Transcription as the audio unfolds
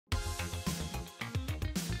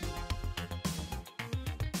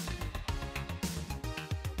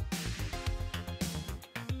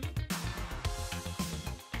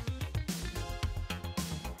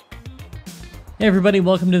Hey everybody,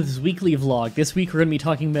 welcome to this weekly vlog. This week we're going to be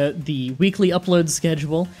talking about the weekly upload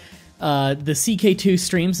schedule, the CK2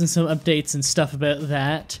 streams and some updates and stuff about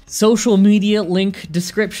that, social media link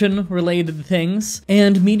description related things,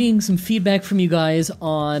 and meeting some feedback from you guys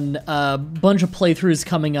on a bunch of playthroughs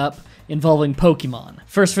coming up involving Pokemon.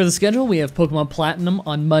 First for the schedule, we have Pokemon Platinum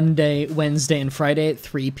on Monday, Wednesday, and Friday at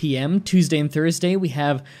 3 p.m. Tuesday and Thursday, we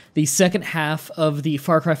have the second half of the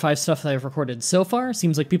Far Cry 5 stuff that I've recorded so far.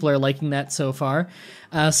 Seems like people are liking that so far.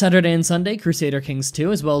 Saturday and Sunday, Crusader Kings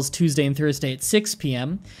 2, as well as Tuesday and Thursday at 6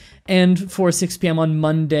 p.m. And for 6 p.m. on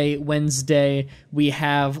Monday, Wednesday, we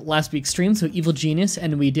have last week's stream, so Evil Genius,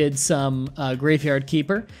 and we did some Graveyard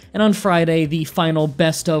Keeper. And on Friday, the final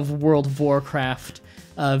Best of World of Warcraft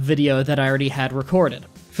video that I already had recorded.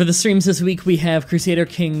 For the streams this week, we have Crusader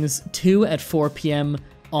Kings 2 at 4 p.m.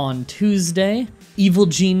 on Tuesday, Evil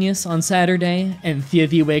Genius on Saturday, and Thea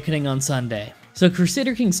the Awakening on Sunday. So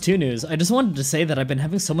Crusader Kings 2 news, I just wanted to say that I've been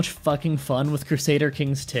having so much fucking fun with Crusader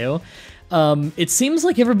Kings 2. It seems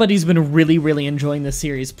like everybody's been really enjoying this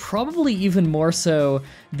series, probably even more so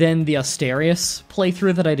than the Asterius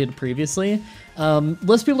playthrough that I did previously.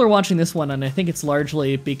 Less people are watching this one, and I think it's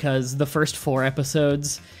largely because the first 4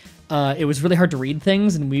 episodes, it was really hard to read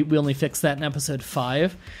things, and we only fixed that in episode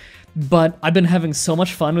 5. But I've been having so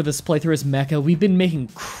much fun with this playthrough as Mecha. We've been making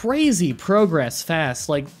crazy progress fast.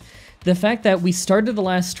 Like, the fact that we started the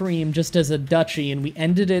last stream just as a duchy, and we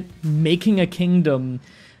ended it making a kingdom,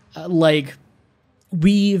 like,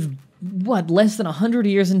 we've, less than 100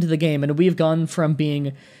 years into the game, and we've gone from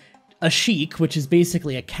being a sheik, which is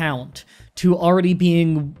basically a count, to already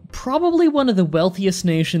being probably one of the wealthiest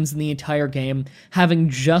nations in the entire game, having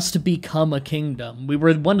just become a kingdom. We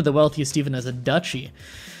were one of the wealthiest even as a duchy.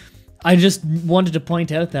 I just wanted to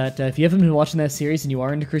point out that if you haven't been watching that series and you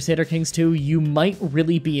are into Crusader Kings 2, you might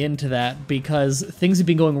really be into that, because things have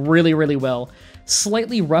been going really well.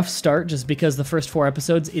 Slightly rough start, just because the first 4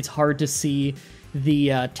 episodes, it's hard to see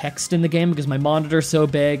the text in the game because my monitor's so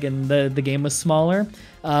big and the game was smaller.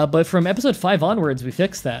 But from episode 5 onwards, we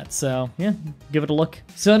fixed that, so yeah, give it a look.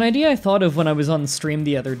 So an idea I thought of when I was on the stream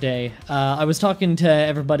the other day, I was talking to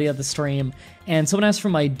everybody at the stream, and someone asked for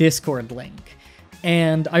my Discord link.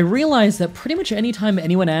 And I realized that pretty much anytime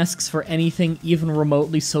anyone asks for anything even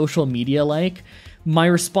remotely social media-like, my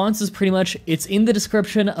response is pretty much, it's in the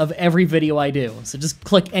description of every video I do. So just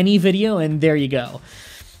click any video and there you go.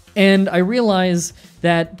 And I realize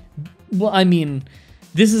that, well, I mean,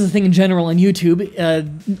 this is a thing in general on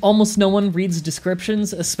YouTube. Almost no one reads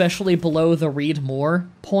descriptions, especially below the read more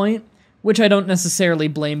point, which I don't necessarily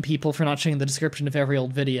blame people for not checking the description of every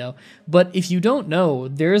old video. But if you don't know,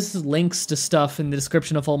 there's links to stuff in the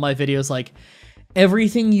description of all my videos, like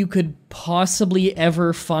everything you could possibly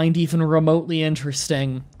ever find even remotely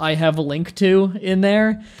interesting, I have a link to in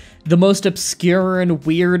there. The most obscure and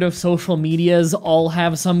weird of social medias all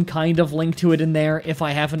have some kind of link to it in there if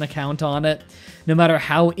I have an account on it. No matter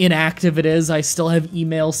how inactive it is, I still have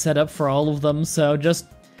emails set up for all of them, so just,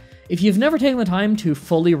 if you've never taken the time to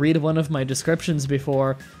fully read one of my descriptions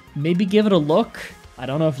before, maybe give it a look. I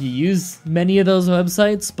don't know if you use many of those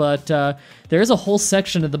websites, but there's a whole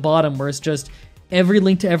section at the bottom where it's just every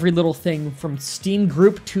link to every little thing, from Steam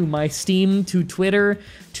group to my Steam to Twitter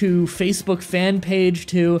to Facebook fan page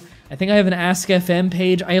to, I think I have an Ask FM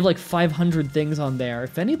page. I have like 500 things on there.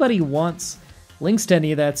 If anybody wants links to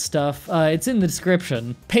any of that stuff, it's in the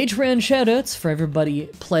description. Patreon shoutouts for everybody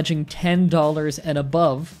pledging $10 and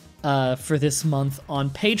above for this month on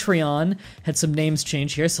Patreon. Had some names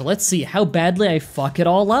change here, so let's see how badly I fuck it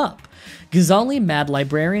all up. Ghazali, Mad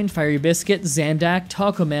Librarian, Fiery Biscuit, Zandak,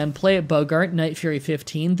 Taco Man, Play It Bogart, Night Fury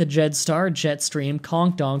 15, The Jedstar, Jetstream,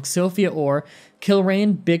 Conk Donk, Sophia Orr,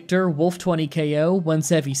 Kilrain, Victor, Wolf20KO, One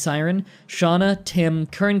Savvy Siren, Shauna, Tim,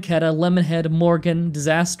 Kernketta, Lemonhead, Morgan,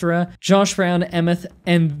 Disastra, Josh Brown, Emmeth,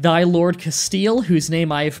 and Thy Lord Castile, whose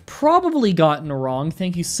name I've probably gotten wrong.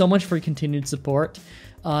 Thank you so much for your continued support.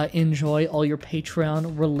 Enjoy all your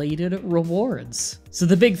Patreon-related rewards. So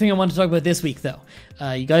the big thing I want to talk about this week, though,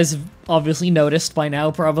 you guys have obviously noticed by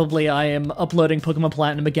now, probably, I am uploading Pokemon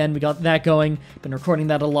Platinum again. We got that going. Been recording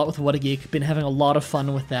that a lot with What a Geek. Been having a lot of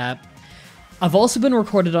fun with that. I've also been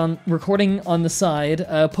recording on the side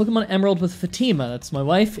Pokemon Emerald with Fatima. That's my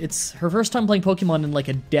wife. It's her first time playing Pokemon in like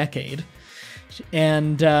a decade.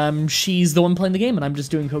 And she's the one playing the game, and I'm just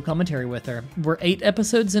doing co-commentary with her. We're 8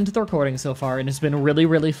 episodes into the recording so far, and it's been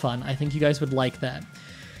really fun. I think you guys would like that.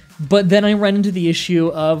 But then I run into the issue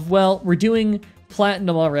of, well, we're doing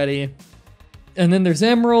Platinum already, and then there's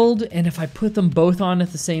Emerald, and if I put them both on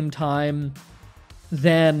at the same time,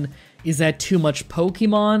 then is that too much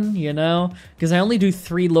Pokemon, you know? Because I only do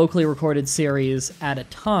 3 locally recorded series at a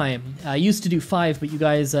time. I used to do 5, but you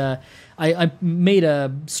guys, I made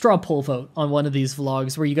a straw poll vote on one of these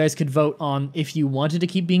vlogs where you guys could vote on if you wanted to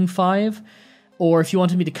keep being 5, or if you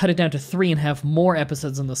wanted me to cut it down to 3 and have more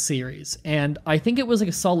episodes in the series. And I think it was like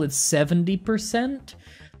a solid 70%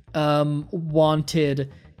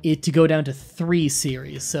 wanted it to go down to 3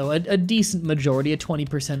 series. So a decent majority, a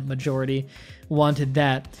 20% majority, wanted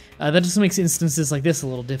that. That just makes instances like this a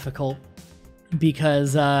little difficult,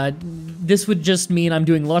 because this would just mean I'm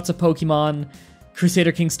doing lots of Pokemon,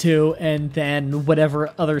 Crusader Kings 2, and then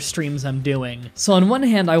whatever other streams I'm doing. So on one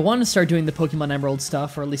hand, I want to start doing the Pokemon Emerald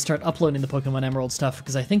stuff, or at least start uploading the Pokemon Emerald stuff,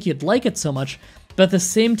 because I think you'd like it so much, but at the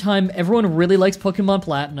same time, everyone really likes Pokemon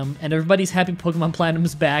Platinum, and everybody's happy Pokemon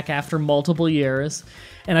Platinum's back after multiple years,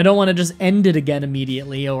 and I don't want to just end it again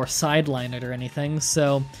immediately, or sideline it or anything,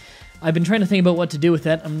 so I've been trying to think about what to do with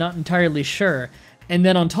that. I'm not entirely sure. And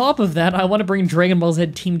then on top of that, I want to bring Dragon Ball Z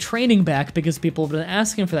Team Training back because people have been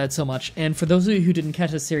asking for that so much. And for those of you who didn't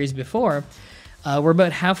catch the series before, we're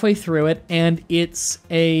about halfway through it, and it's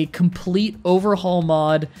a complete overhaul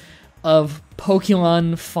mod of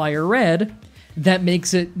Pokemon Fire Red that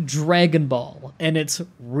makes it Dragon Ball. And it's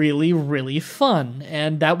really, really fun.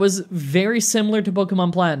 And that was very similar to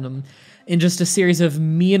Pokemon Platinum, in just a series of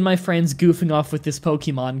me and my friends goofing off with this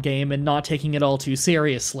Pokemon game and not taking it all too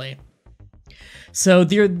seriously. So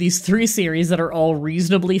there are these 3 series that are all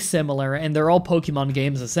reasonably similar, and they're all Pokemon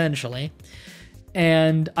games, essentially.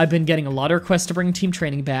 And I've been getting a lot of requests to bring Team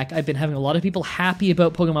Training back. I've been having a lot of people happy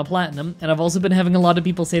about Pokemon Platinum, and I've also been having a lot of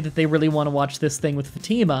people say that they really want to watch this thing with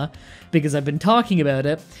Fatima, because I've been talking about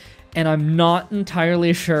it, and I'm not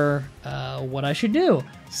entirely sure what I should do.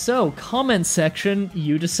 So, comment section,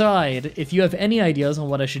 you decide. If you have any ideas on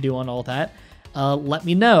what I should do on all that, let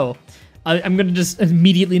me know. I'm going to just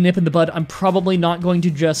immediately nip in the bud. I'm probably not going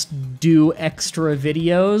to just do extra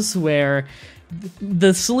videos where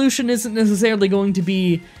the solution isn't necessarily going to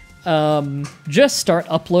be just start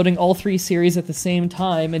uploading all 3 series at the same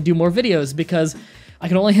time and do more videos, because I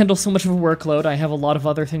can only handle so much of a workload. I have a lot of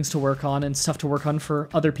other things to work on and stuff to work on for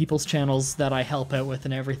other people's channels that I help out with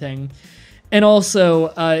and everything. And also,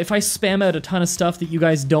 if I spam out a ton of stuff that you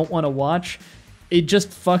guys don't want to watch, it just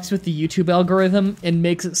fucks with the YouTube algorithm and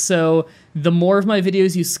makes it so the more of my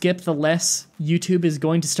videos you skip, the less YouTube is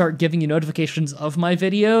going to start giving you notifications of my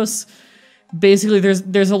videos. Basically,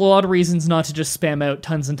 there's a lot of reasons not to just spam out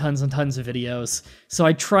tons and tons and tons of videos. So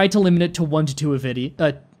I try to limit it to 1 to 2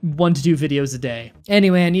 videos a day.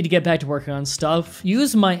 Anyway, I need to get back to working on stuff.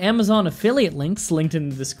 Use my Amazon affiliate links linked in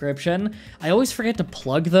the description. I always forget to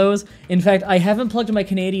plug those. In fact, I haven't plugged my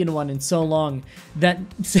Canadian one in so long that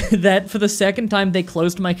for the second time they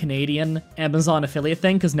closed my Canadian Amazon affiliate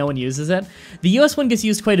thing because no one uses it. The US one gets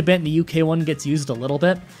used quite a bit and the UK one gets used a little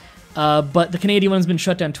bit. But the Canadian one's been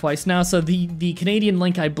shut down twice now, so the Canadian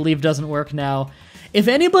link, I believe, doesn't work now. If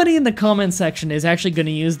anybody in the comment section is actually going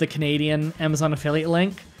to use the Canadian Amazon affiliate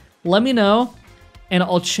link, let me know, and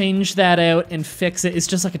I'll change that out and fix it. It's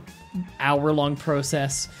just like an hour-long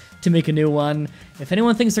process to make a new one. If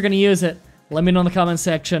anyone thinks they're going to use it, let me know in the comment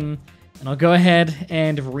section, and I'll go ahead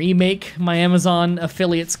and remake my Amazon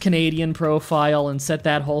affiliates Canadian profile and set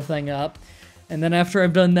that whole thing up. And then after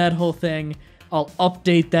I've done that whole thing, I'll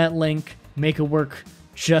update that link, make it work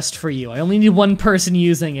just for you. I only need 1 person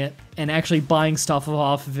using it and actually buying stuff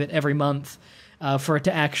off of it every month for it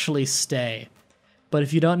to actually stay. But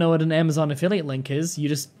if you don't know what an Amazon affiliate link is,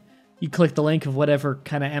 you click the link of whatever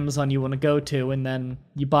kind of Amazon you want to go to, and then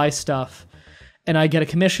you buy stuff, and I get a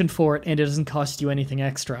commission for it, and it doesn't cost you anything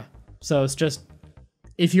extra. So it's just,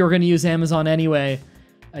 if you're going to use Amazon anyway,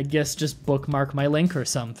 I guess just bookmark my link or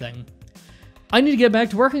something. I need to get back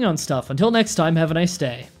to working on stuff. Until next time, have a nice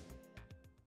day.